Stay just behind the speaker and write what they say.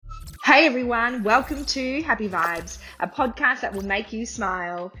Hey everyone, welcome to Happy Vibes, a podcast that will make you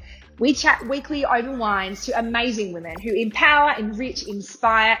smile. We chat weekly over wines to amazing women who empower, enrich,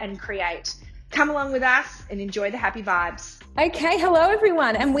 inspire and create. Come along with us and enjoy the happy vibes. Okay, hello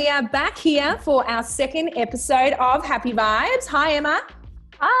everyone, and we are back here for our second episode of Happy Vibes. Hi Emma.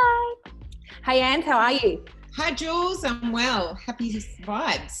 Hi. Hey Anne, how are you? Hi Jules, I'm well. Happy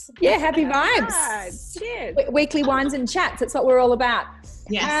vibes. Yeah, happy vibes. Cheers. Weekly wines and chats, that's what we're all about.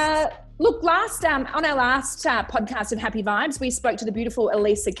 Yes. Look, on our last podcast of Happy Vibes, we spoke to the beautiful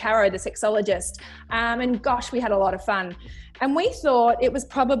Elisa Caro, the sexologist, and gosh, we had a lot of fun. And we thought it was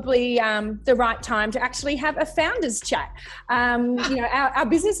probably the right time to actually have a founders chat. Our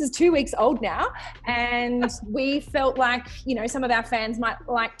business is 2 weeks old now, and we felt like, some of our fans might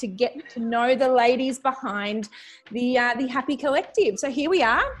like to get to know the ladies behind the Happy Collective. So here we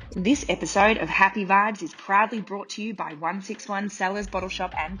are. This episode of Happy Vibes is proudly brought to you by 161 Sellers Bottle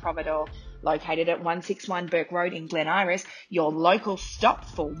Shop and Providor. Located at 161 Burke Road in Glen Iris, your local stop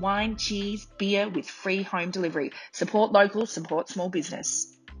for wine, cheese, beer with free home delivery. Support local, support small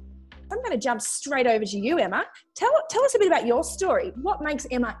business. I'm going to jump straight over to you, Emma. Tell us a bit about your story. What makes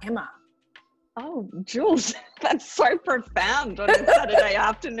Emma Emma? Oh, Jules, that's so profound on a Saturday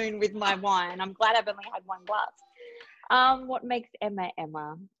afternoon with my wine. I'm glad I've only had one glass. What makes Emma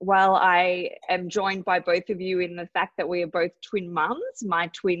Emma? Well, I am joined by both of you in the fact that we are both twin mums. My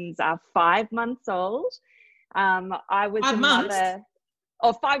twins are 5 months old. I was a mother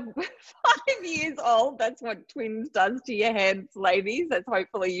of 5 years old. That's what twins does to your heads, ladies, as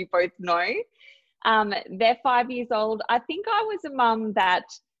hopefully you both know. They're 5 years old. I think I was a mum that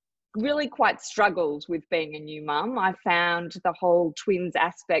really quite struggled with being a new mum. I found the whole twins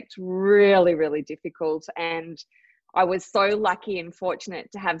aspect really, really difficult, and I was so lucky and fortunate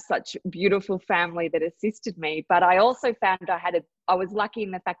to have such a beautiful family that assisted me. But I also found I was lucky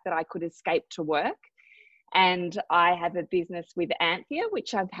in the fact that I could escape to work. And I have a business with Anthea,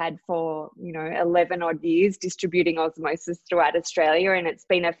 which I've had for, 11 odd years, distributing osmosis throughout Australia. And it's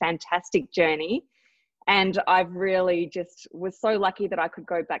been a fantastic journey. And I've really just was so lucky that I could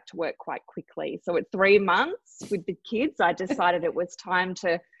go back to work quite quickly. So at 3 months with the kids, I decided it was time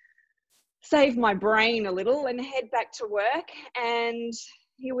to save my brain a little and head back to work. And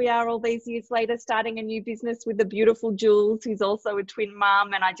here we are all these years later, starting a new business with the beautiful Jules, who's also a twin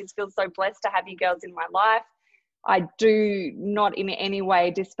mum. And I just feel so blessed to have you girls in my life. I do not in any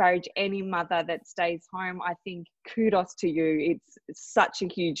way disparage any mother that stays home. I think kudos to you. It's such a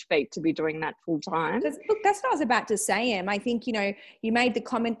huge feat to be doing that full time. Look, that's what I was about to say, Em. I think, you made the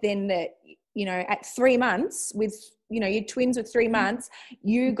comment then that, at 3 months with, your twins with 3 months,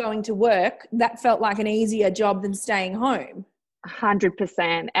 you going to work, that felt like an easier job than staying home.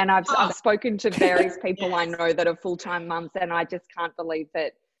 100%. And I've spoken to various people I know that are full-time mums, and I just can't believe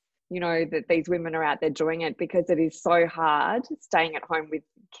that, that these women are out there doing it, because it is so hard staying at home with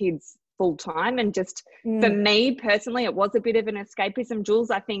kids full-time. And just for me personally, it was a bit of an escapism. Jules,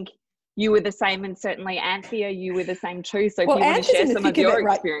 I think you were the same, and certainly Anthea, you were the same too. So if you want to share some of your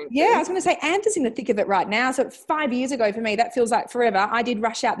experiences. Yeah, I was going to say Anthea's in the thick of it right now. So 5 years ago for me, that feels like forever. I did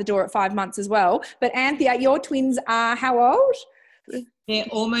rush out the door at 5 months as well. But Anthea, your twins are how old? They're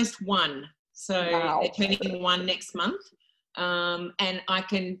almost 1. So Wow. They're turning 1 next month. And I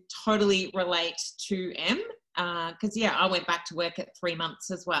can totally relate to Em because, I went back to work at 3 months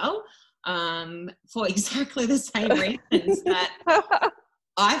as well for exactly the same reasons that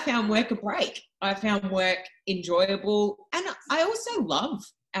I found work a break. I found work enjoyable, and I also love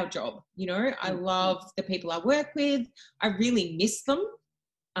our job. I love the people I work with. I really miss them.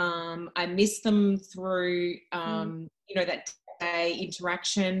 I miss them through, that day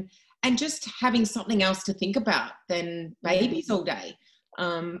interaction and just having something else to think about than babies all day.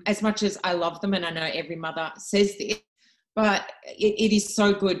 As much as I love them, and I know every mother says this, but it is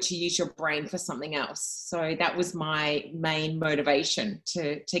so good to use your brain for something else. So that was my main motivation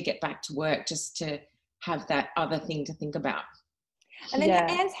to get back to work, just to have that other thing to think about. And then,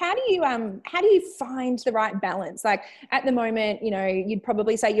 Anne, how do you find the right balance? Like at the moment, you'd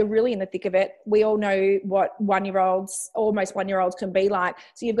probably say you're really in the thick of it. We all know what almost 1 year olds can be like.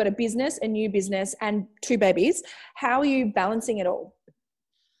 So you've got a business, a new business, and 2 babies. How are you balancing it all?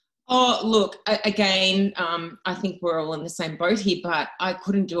 Oh, look, again, I think we're all in the same boat here, but I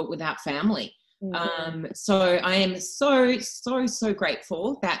couldn't do it without family. Mm-hmm. So I am so, so, so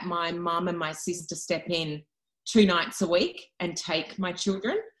grateful that my mum and my sister step in 2 nights a week and take my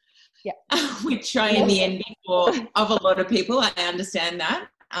children, which I am the envy of a lot of people. I understand that.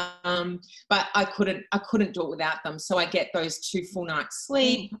 But I couldn't do it without them. So I get those 2 full nights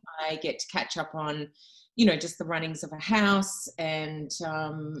sleep. I get to catch up on just the runnings of a house and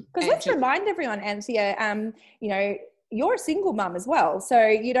because let's remind everyone, Anthea, you're a single mum as well, so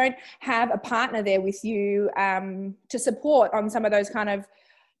you don't have a partner there with you to support on some of those kind of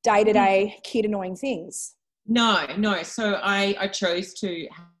day-to-day kid annoying things. No. So I chose to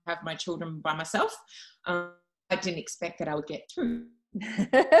have my children by myself. I didn't expect that I would get through.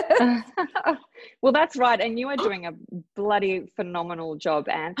 Well, that's right, and you are doing a bloody phenomenal job,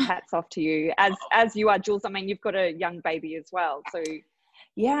 Anne. Hats off to you, as you are, Jules. I mean, you've got a young baby as well, so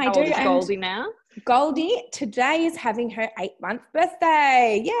yeah, I how do. old is Goldie now? Goldie today is having her 8-month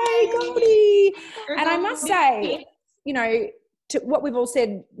birthday. Yay, Goldie! And I must say, to what we've all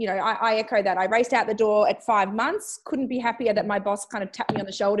said, I echo that. I raced out the door at 5 months. Couldn't be happier that my boss kind of tapped me on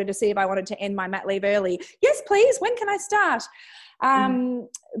the shoulder to see if I wanted to end my mat leave early. Yes, please. When can I start?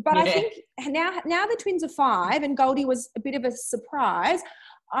 But I think now the twins are 5 and Goldie was a bit of a surprise.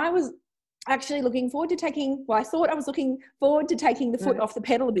 I was actually looking forward to taking the foot off the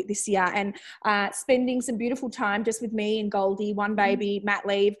pedal a bit this year and spending some beautiful time just with me and Goldie, one baby, mat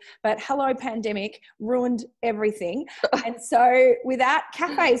leave. But hello, pandemic, ruined everything. And so without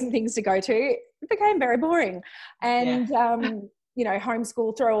cafes and things to go to, it became very boring. And,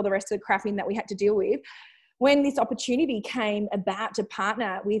 homeschool, throw all the rest of the crap in that we had to deal with. When this opportunity came about to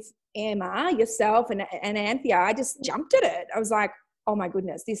partner with Emma, yourself and Anthea, I just jumped at it. I was like, oh my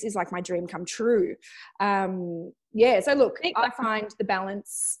goodness, this is like my dream come true. So look, I find the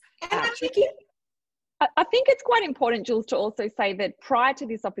balance tricky. I think it's quite important, Jules, to also say that prior to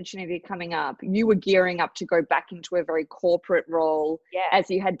this opportunity coming up, you were gearing up to go back into a very corporate role as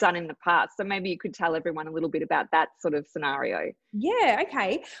you had done in the past. So maybe you could tell everyone a little bit about that sort of scenario. Yeah,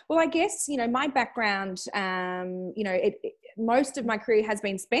 okay. Well, I guess, my background, most of my career has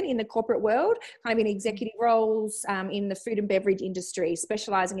been spent in the corporate world, kind of in executive roles in the food and beverage industry,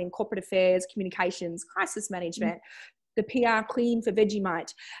 specialising in corporate affairs, communications, crisis management, the PR queen for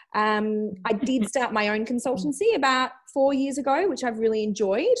Vegemite. I did start my own consultancy about 4 years ago, which I've really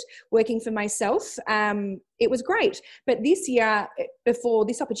enjoyed working for myself. It was great. But this year, before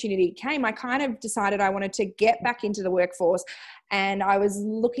this opportunity came, I kind of decided I wanted to get back into the workforce. And I was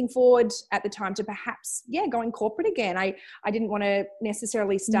looking forward at the time to perhaps, going corporate again. I didn't want to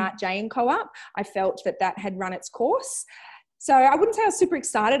necessarily start J & Co up. I felt that had run its course. So I wouldn't say I was super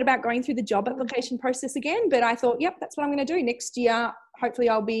excited about going through the job application process again, but I thought, yep, that's what I'm going to do. Next year, hopefully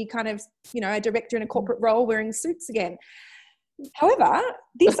I'll be kind of, a director in a corporate role wearing suits again. However,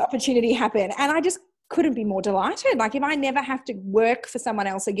 this opportunity happened and I just couldn't be more delighted. Like if I never have to work for someone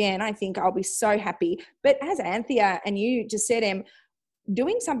else again, I think I'll be so happy. But as Anthea and you just said, Em,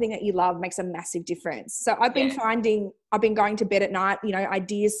 doing something that you love makes a massive difference. So I've been I've been going to bed at night,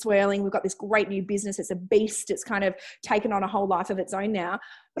 ideas swirling. We've got this great new business. It's a beast. It's kind of taken on a whole life of its own now.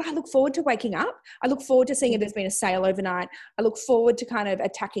 But I look forward to waking up. I look forward to seeing if there's been a sale overnight. I look forward to kind of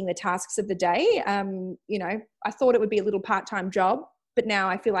attacking the tasks of the day. I thought it would be a little part-time job, but now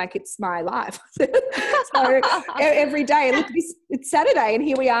I feel like it's my life. So every day, look, it's Saturday and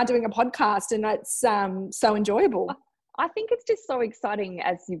here we are doing a podcast and it's so enjoyable. I think it's just so exciting,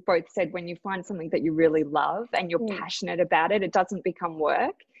 as you both said, when you find something that you really love and you're passionate about it, it doesn't become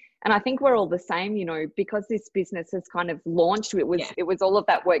work. And I think we're all the same, because this business has kind of launched. It was all of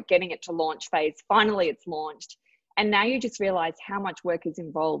that work getting it to launch phase. Finally, it's launched. And now you just realize how much work is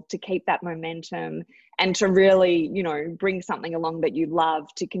involved to keep that momentum and to really, bring something along that you love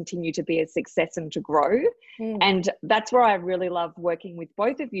to continue to be a success and to grow. And that's where I really love working with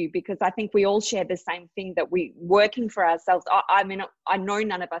both of you, because I think we all share the same thing, that we working for ourselves. I mean, I know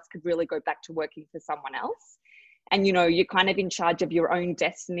none of us could really go back to working for someone else. And, you're kind of in charge of your own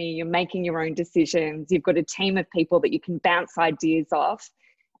destiny. You're making your own decisions. You've got a team of people that you can bounce ideas off.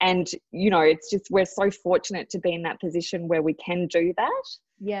 And, it's just, we're so fortunate to be in that position where we can do that.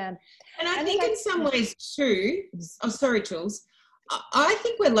 Yeah. And I think in some ways too, sorry, Jules, I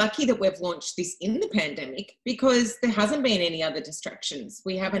think we're lucky that we've launched this in the pandemic, because there hasn't been any other distractions.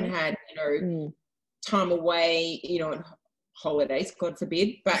 We haven't had, time away, on holidays, God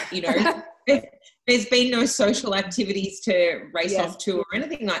forbid, but, there's been no social activities to race off to or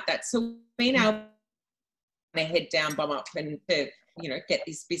anything like that. So being able to head down, bum up and, get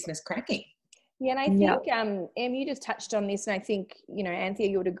this business cracking. Yeah, and I think, Em, you just touched on this, and I think, Anthea,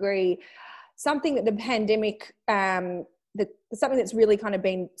 you would agree, something that the pandemic, something that's really kind of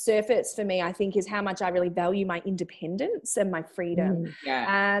been surfaced for me, I think, is how much I really value my independence and my freedom.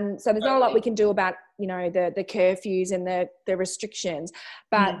 So there's not a lot we can do about, the curfews and the restrictions.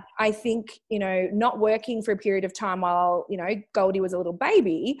 But I think, not working for a period of time while, Goldie was a little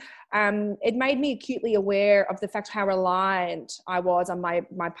baby, it made me acutely aware of the fact how reliant I was on my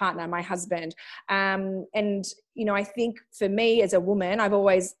partner, my husband. And, I think for me as a woman, I've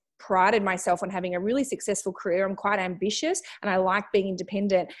always prided myself on having a really successful career. I'm quite ambitious and I like being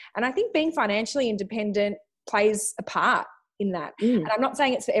independent. And I think being financially independent plays a part in that. And I'm not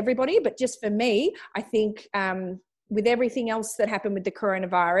saying it's for everybody, but just for me, I think with everything else that happened with the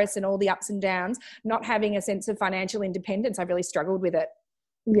coronavirus and all the ups and downs, not having a sense of financial independence, I've really struggled with it.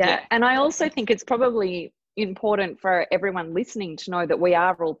 Yeah. And I also think it's probably important for everyone listening to know that we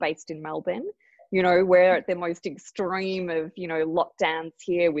are all based in Melbourne. We're at the most extreme of, lockdowns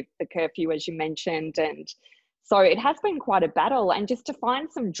here with the curfew, as you mentioned. And so it has been quite a battle. And just to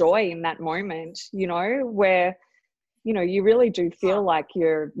find some joy in that moment, where, you really do feel like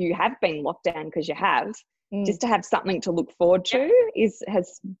you have been locked down because you have, just to have something to look forward to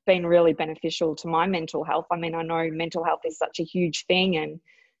has been really beneficial to my mental health. I mean, I know mental health is such a huge thing and,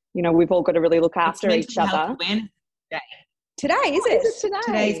 we've all got to really look after each other. Today, is it? Today?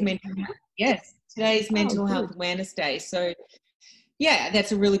 Today's mental health. Yes. Today's Mental Health Awareness Day. So,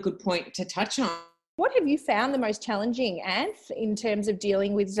 that's a really good point to touch on. What have you found the most challenging, Anth, in terms of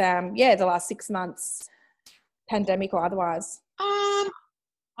dealing with, the last 6 months, pandemic or otherwise? I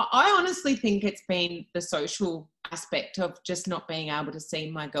honestly think it's been the social aspect of just not being able to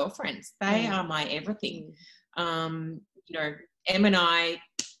see my girlfriends. They are my everything. Em and I,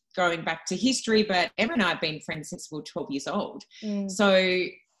 going back to history, but Em and I have been friends since we were 12 years old. So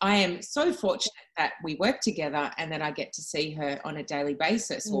I am so fortunate that we work together and that I get to see her on a daily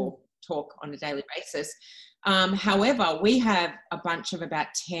basis or talk on a daily basis. However, we have a bunch of about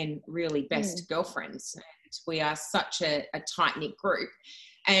 10 really best girlfriends. And we are such a tight-knit group.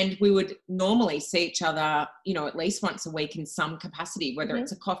 And we would normally see each other, at least once a week in some capacity, whether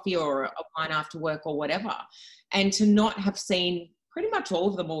it's a coffee or a wine after work or whatever. And to not have seen pretty much all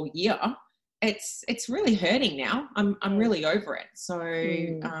of them all year, it's really hurting now. I'm really over it. So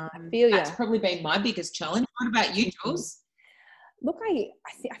that's probably been my biggest challenge. What about you, Jules? Look, I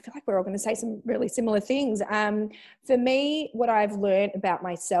feel like we're all going to say some really similar things. For me, what I've learned about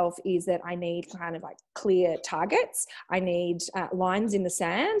myself is that I need kind of like clear targets. I need lines in the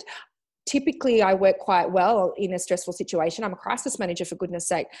sand. Typically, I work quite well in a stressful situation. I'm a crisis manager, for goodness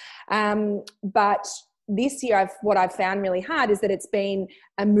sake. But this year, what I've found really hard is that it's been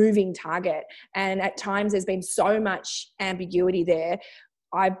a moving target. And at times there's been so much ambiguity there.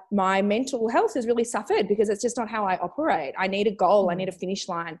 My mental health has really suffered because it's just not how I operate. I need a goal. I need a finish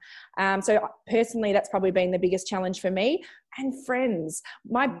line. So personally, that's probably been the biggest challenge for me. And friends.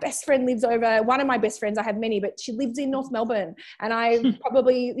 My best friend lives over, one of my best friends, I have many, but she lives in North Melbourne. And I've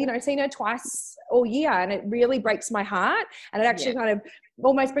probably, seen her twice all year. And it really breaks my heart. And it actually kind of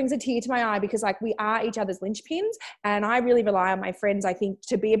almost brings a tear to my eye because we are each other's linchpins. And I really rely on my friends, I think,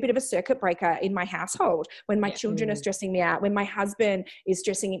 to be a bit of a circuit breaker in my household. When my children are stressing me out, when my husband is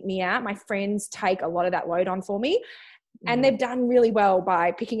stressing me out, my friends take a lot of that load on for me. And they've done really well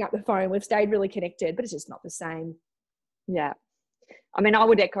by picking up the phone. We've stayed really connected, but it's just not the same. Yeah. I mean, I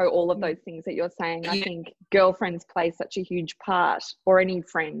would echo all of those things that you're saying. I think girlfriends play such a huge part, or any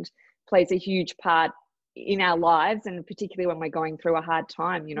friend plays a huge part in our lives, and particularly when we're going through a hard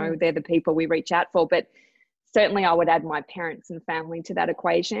time, they're the people we reach out for. But certainly I would add my parents and family to that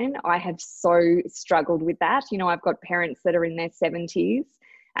equation. I have so struggled with that. I've got parents that are in their 70s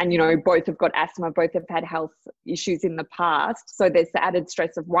and, both have got asthma, both have had health issues in the past. So there's the added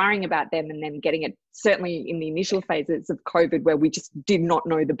stress of worrying about them and then getting it, certainly in the initial phases of COVID where we just did not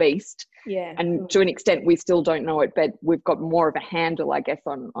know the beast. Yeah. And to an extent, we still don't know it, but we've got more of a handle, I guess,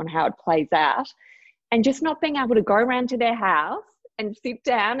 on how it plays out. And just not being able to go around to their house and sit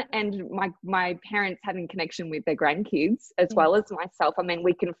down, and my parents having connection with their grandkids as well as myself. I mean,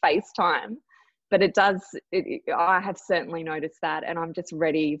 we can FaceTime, but I have certainly noticed that, and I'm just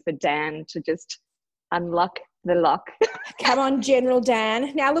ready for Dan to just unlock the lock. Come on, General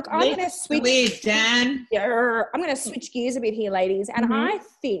Dan. Now, look, I'm going to switch. Dan. I'm going to switch gears a bit here, ladies. And I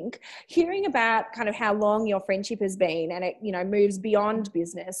think hearing about kind of how long your friendship has been, and it, moves beyond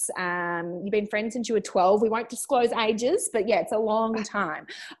business. You've been friends since you were 12. We won't disclose ages, but yeah, it's a long time.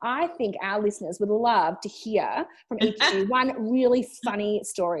 I think our listeners would love to hear from each of you one really funny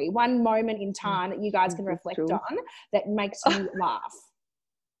story, one moment in time that you guys can reflect on that makes you laugh.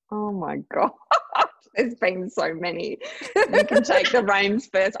 Oh my God. There's been so many. You can take the reins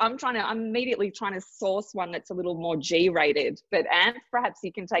first. I'm immediately trying to source one that's a little more G-rated. But Anne, perhaps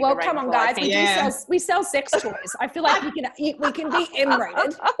you can take the reins. Well, come on, guys. We sell sex toys. I feel like we can be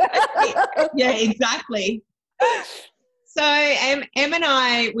M-rated. Yeah, exactly. So Em and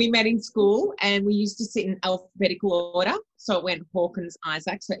I, we met in school and we used to sit in alphabetical order. So it went Hawkins,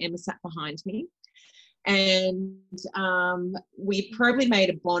 Isaac. So Emma sat behind me. And we probably made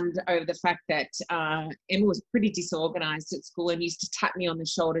a bond over the fact that Emma was pretty disorganised at school and used to tap me on the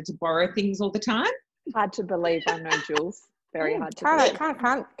shoulder to borrow things all the time. Hard to believe, I know, Jules. Very hard to believe.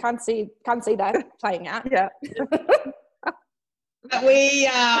 Can't see that playing out. Yeah. But we've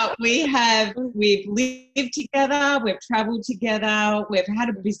lived together, we've travelled together, we've had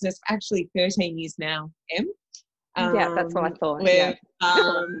a business for actually 13 years now, Em. Yeah, that's what I thought.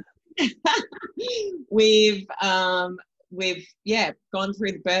 We've gone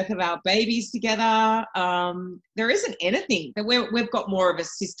through the birth of our babies together. There isn't anything that we've got more of a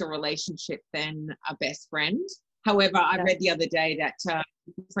sister relationship than a best friend. However, I read the other day that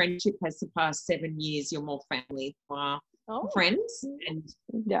friendship has surpassed 7 years. You're more family than you are friends, and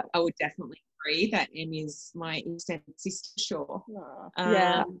I would definitely agree that Em is my extended sister. Sure.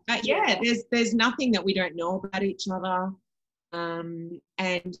 But there's nothing that we don't know about each other. And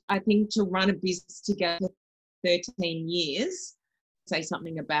I think to run a business together for 13 years, say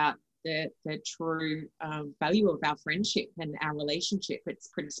something about the true value of our friendship and our relationship. It's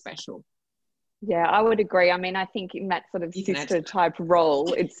pretty special. Yeah, I would agree. I mean, I think in that sort of sister type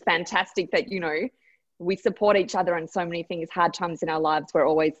role, it's fantastic that, we support each other in so many things. Hard times in our lives, we're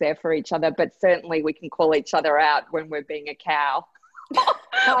always there for each other, but certainly we can call each other out when we're being a cow.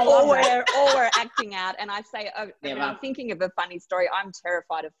 or we're acting out. And I say, I'm thinking of a funny story. I'm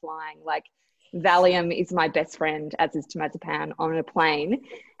terrified of flying. Like, Valium is my best friend, as is Temazepam, on a plane.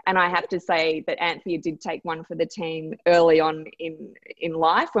 And I have to say that Anthea did take one for the team early on in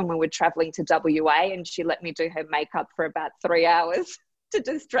life when we were traveling to WA, and she let me do her makeup for about 3 hours to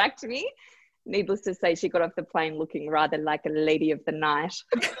distract me. Needless to say, she got off the plane looking rather like a lady of the night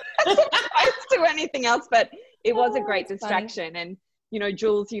as opposed to anything else. But it was a great distraction. Funny. And,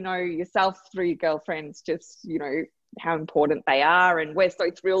 Jules, yourself through your girlfriends, just, how important they are. And we're so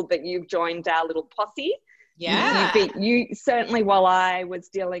thrilled that you've joined our little posse. Yeah. You certainly, while I was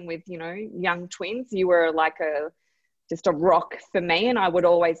dealing with, young twins, you were like just a rock for me. And I would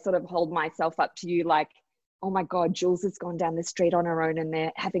always sort of hold myself up to you like, oh my God, Jules has gone down the street on her own and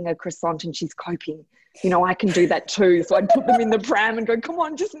they're having a croissant and she's coping. I can do that too. So I'd put them in the pram and go, come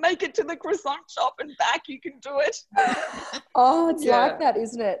on, just make it to the croissant shop and back. You can do it. Oh, it's like that,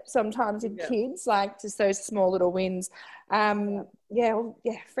 isn't it? Sometimes with kids, like just those small little wins. Friends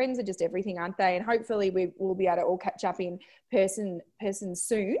are just everything, aren't they? And hopefully we'll be able to all catch up in person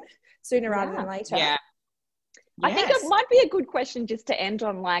sooner rather than later. Yeah. I think it might be a good question just to end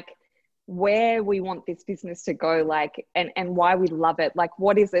on, like, where we want this business to go, like, and why we love it. Like,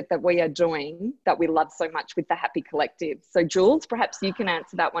 what is it that we are doing that we love so much with the Happy Collective? So Jules, perhaps you can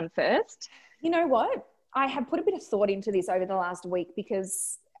answer that one first. You know what? I have put a bit of thought into this over the last week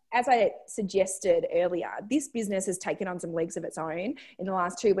because, as I suggested earlier, this business has taken on some legs of its own in the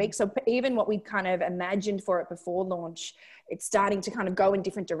last 2 weeks. So even what we'd kind of imagined for it before launch, it's starting to kind of go in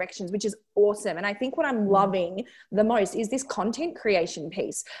different directions, which is awesome. And I think what I'm loving the most is this content creation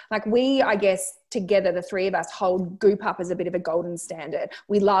piece. Like, we, I guess, together, the three of us hold Goop up as a bit of a golden standard.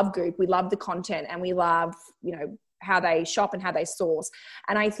 We love Goop. We love the content, and we love, how they shop and how they source.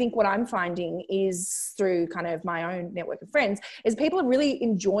 And I think what I'm finding is, through kind of my own network of friends, is people are really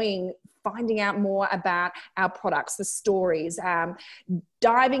enjoying finding out more about our products, the stories,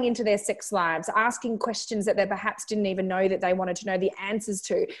 diving into their sex lives, asking questions that they perhaps didn't even know that they wanted to know the answers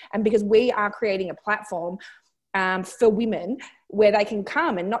to. And because we are creating a platform for women where they can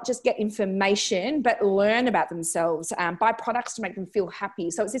come and not just get information, but learn about themselves, buy products to make them feel happy.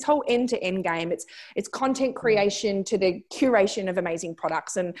 So it's this whole end-to-end game. It's content creation to the curation of amazing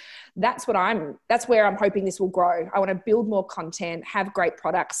products. And that's where I'm hoping this will grow. I want to build more content, have great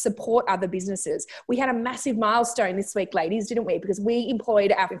products, support other businesses. We had a massive milestone this week, ladies, didn't we? Because we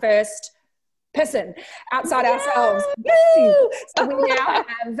employed our first person outside ourselves. Woo! So we now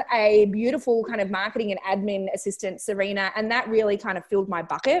have a beautiful kind of marketing and admin assistant, Serena, and that really kind of filled my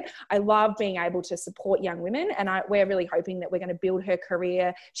bucket. I love being able to support young women, and we're really hoping that we're going to build her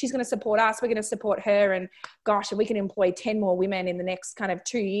career. She's going to support us. We're going to support her, and gosh, if we can employ 10 more women in the next kind of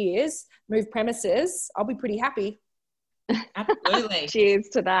 2 years, move premises, I'll be pretty happy. Absolutely. Cheers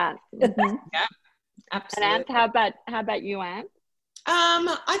to that. Mm-hmm. Yeah, absolutely. And how about you, Anne?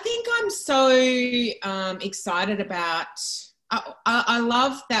 I think I'm so excited about, I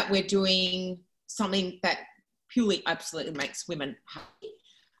love that we're doing something that purely absolutely makes women happy.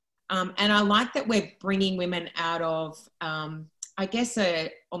 And I like that we're bringing women out of, I guess,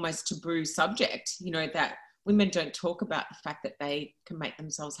 a almost taboo subject, you know, that women don't talk about the fact that they can make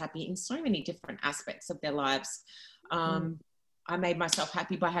themselves happy in so many different aspects of their lives. I made myself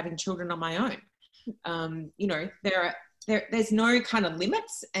happy by having children on my own. You know, there's no kind of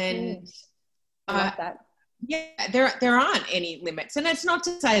limits, and I love that. Yeah, there aren't any limits, and it's not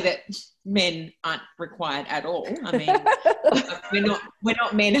to say that men aren't required at all. I mean, we're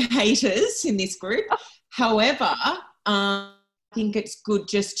not men haters in this group. However, I think it's good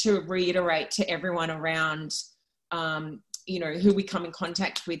just to reiterate to everyone around, you know, who we come in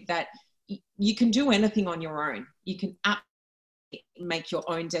contact with, that you can do anything on your own. You can make your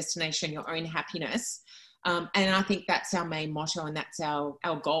own destination, your own happiness. And I think that's our main motto, and that's our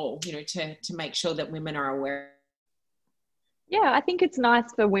goal, you know, to make sure that women are aware. Yeah, I think it's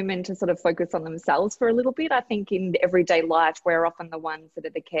nice for women to sort of focus on themselves for a little bit. I think in everyday life, we're often the ones that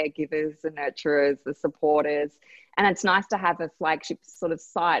are the caregivers, the nurturers, the supporters. And it's nice to have a flagship sort of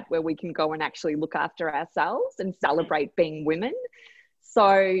site where we can go and actually look after ourselves and celebrate being women. So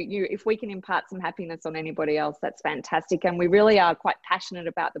if we can impart some happiness on anybody else, that's fantastic. And we really are quite passionate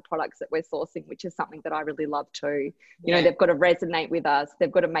about the products that we're sourcing, which is something that I really love too. You know, they've got to resonate with us. They've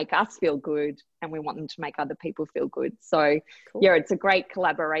got to make us feel good, and we want them to make other people feel good. So yeah, it's a great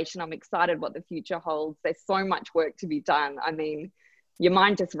collaboration. I'm excited what the future holds. There's so much work to be done. I mean, your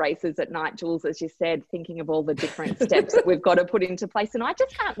mind just races at night, Jules, as you said, thinking of all the different steps that we've got to put into place. And I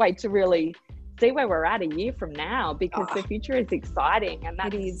just can't wait to really see where we're at a year from now, because the future is exciting, and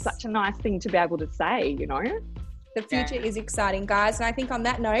that is such a nice thing to be able to say, you know. The future is exciting, guys. And I think on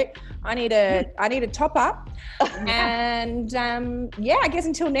that note, I need a top up. And I guess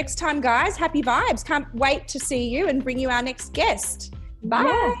until next time, guys, happy vibes. Can't wait to see you and bring you our next guest.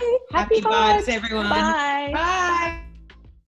 Bye. Happy vibes, everyone. Bye. Bye.